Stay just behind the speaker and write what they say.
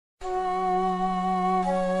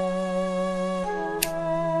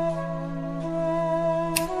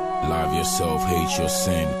yourself, hate your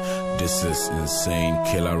sin. This is insane.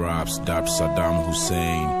 Killer raps, dap Saddam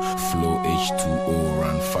Hussein. Flow H2O,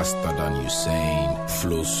 run faster than Usain.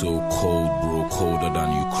 Flow so cold, bro, colder than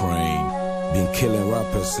Ukraine. Been killing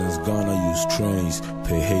rappers since Ghana used trains.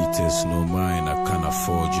 Pay haters no mind, I can't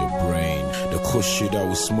afford your brain. The kush shit that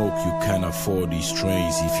we smoke, you can't afford these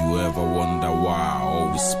strains. If you ever wonder why,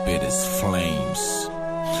 all we spit is flames.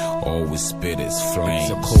 All we spit is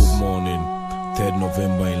flames. It's a cold morning, 3rd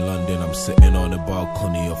November in London. I'm sitting on the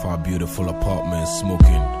balcony of our beautiful apartment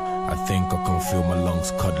smoking. I think I can feel my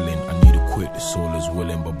lungs cuddling. I need to quit, the soul is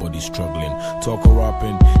willing but body's struggling. Talk of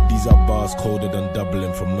rapping, these are bars colder than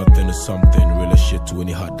doubling. From nothing to something, real as shit to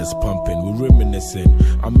any heart that's pumping. We're reminiscing,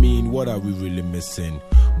 I mean, what are we really missing?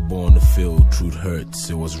 Born to feel, truth hurts,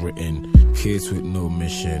 it was written. Kids with no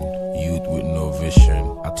mission, youth with no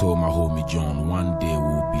vision. I told my homie John, one day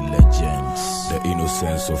we'll be legends. The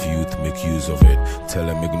innocence of youth, make use of it. Tell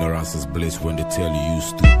them ignorance is bliss when they tell you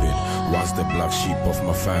stupid. Watch the black sheep of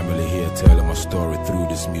my family here, telling my story through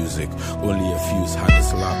this music. Only a few's had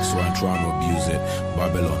this lock, so I'm trying to abuse it.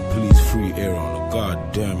 Babylon, please free Aaron,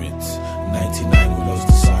 god damn it. 99 we lost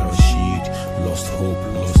the silent sheet. Lost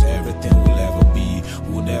hope, lost everything we'll ever be.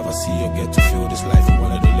 We'll never see or get to feel this life we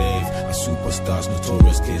wanted to live. A superstars,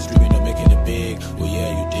 notorious kids dreaming of making it big. Oh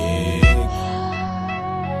yeah, you dig.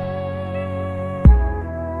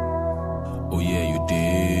 Oh yeah, you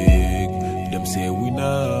dig. Them say we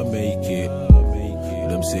not make it.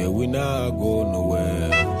 Them say we not go nowhere.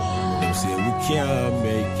 Them say we can't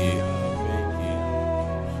make it.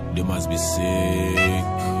 They must be sick.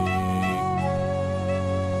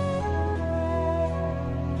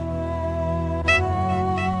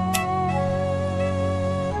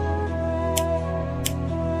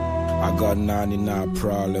 I got 99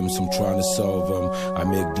 problems, I'm trying to solve them. I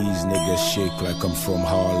make these niggas shake like I'm from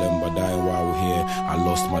Harlem, but I ain't why we're here. I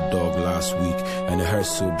lost my dog last week, and it hurts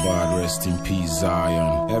so bad, rest in peace,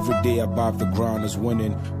 Zion. Every day above the ground is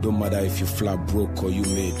winning. Don't matter if you flat broke or you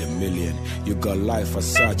made a million. You got life as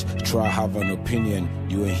such, try have an opinion.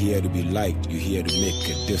 You ain't here to be liked, you here to make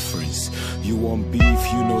a difference. You want beef,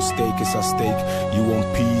 you know steak is at stake. You want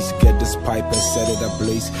peace, get this pipe and set it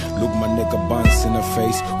ablaze. Look my nigga Buns in the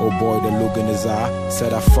face, oh boy the look in his eye.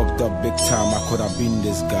 Said I fucked up big time, I could have been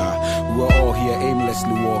this guy. We're all here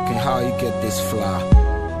aimlessly walking, how you get this fly?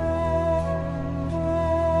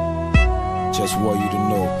 Just want you to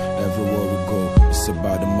know, everywhere we go, it's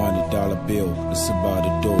about the money, dollar bill, it's about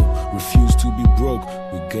the dough. Refuse to be broke,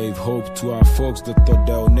 we gave hope to our folks that thought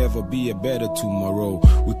there'll never be a better tomorrow.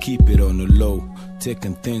 We keep it on the low,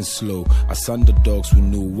 taking things slow. As underdogs we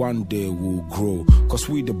knew one day we'll grow. Cause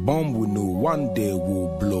we the bomb we knew one day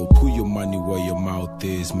we'll blow. Put your money where your mouth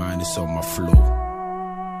is, mine is on my flow.